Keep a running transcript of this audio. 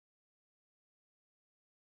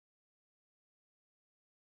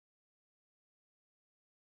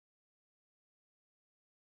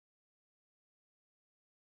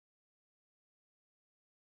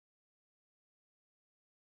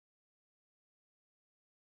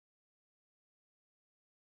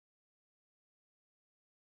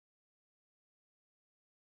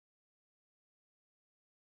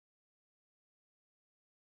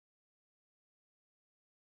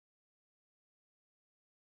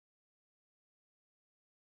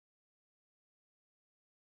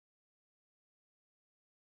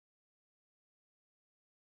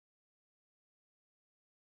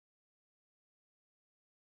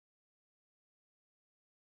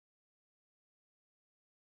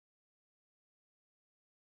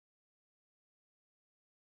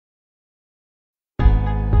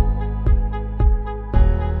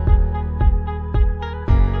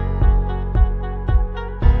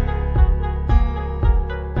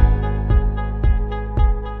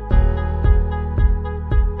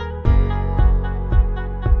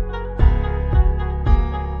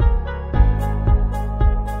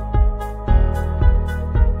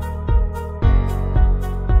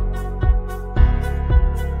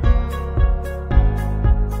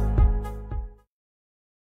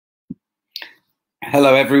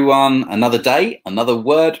Hello everyone, another day, another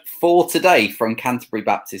word for today from Canterbury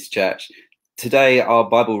Baptist Church. Today our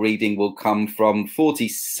Bible reading will come from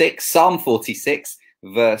Psalm 46,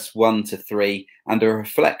 verse 1 to 3, and a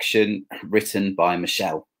reflection written by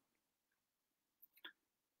Michelle.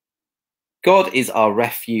 God is our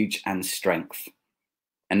refuge and strength,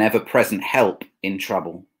 an ever-present help in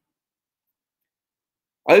trouble.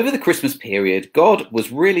 Over the Christmas period, God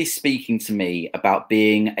was really speaking to me about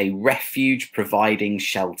being a refuge providing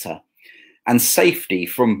shelter and safety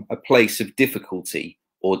from a place of difficulty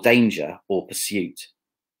or danger or pursuit.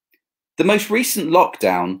 The most recent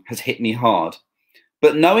lockdown has hit me hard,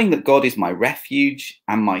 but knowing that God is my refuge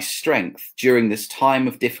and my strength during this time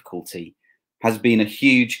of difficulty has been a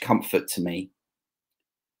huge comfort to me.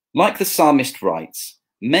 Like the psalmist writes,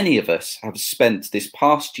 many of us have spent this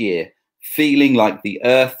past year feeling like the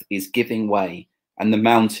earth is giving way and the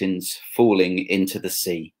mountains falling into the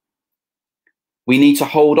sea. We need to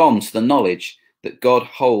hold on to the knowledge that God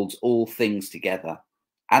holds all things together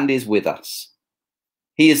and is with us.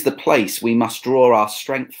 He is the place we must draw our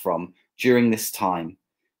strength from during this time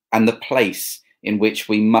and the place in which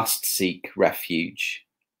we must seek refuge.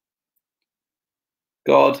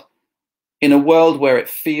 God, in a world where it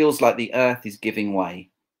feels like the earth is giving way,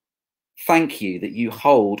 thank you that you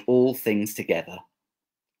hold all things together.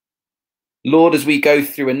 Lord, as we go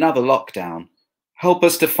through another lockdown, help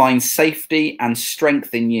us to find safety and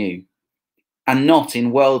strength in you and not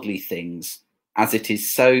in worldly things, as it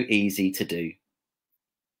is so easy to do.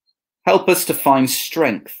 Help us to find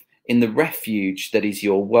strength in the refuge that is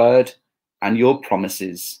your word and your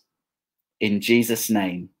promises. In Jesus'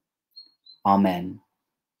 name, amen.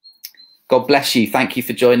 God bless you. Thank you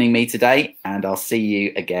for joining me today, and I'll see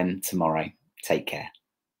you again tomorrow. Take care.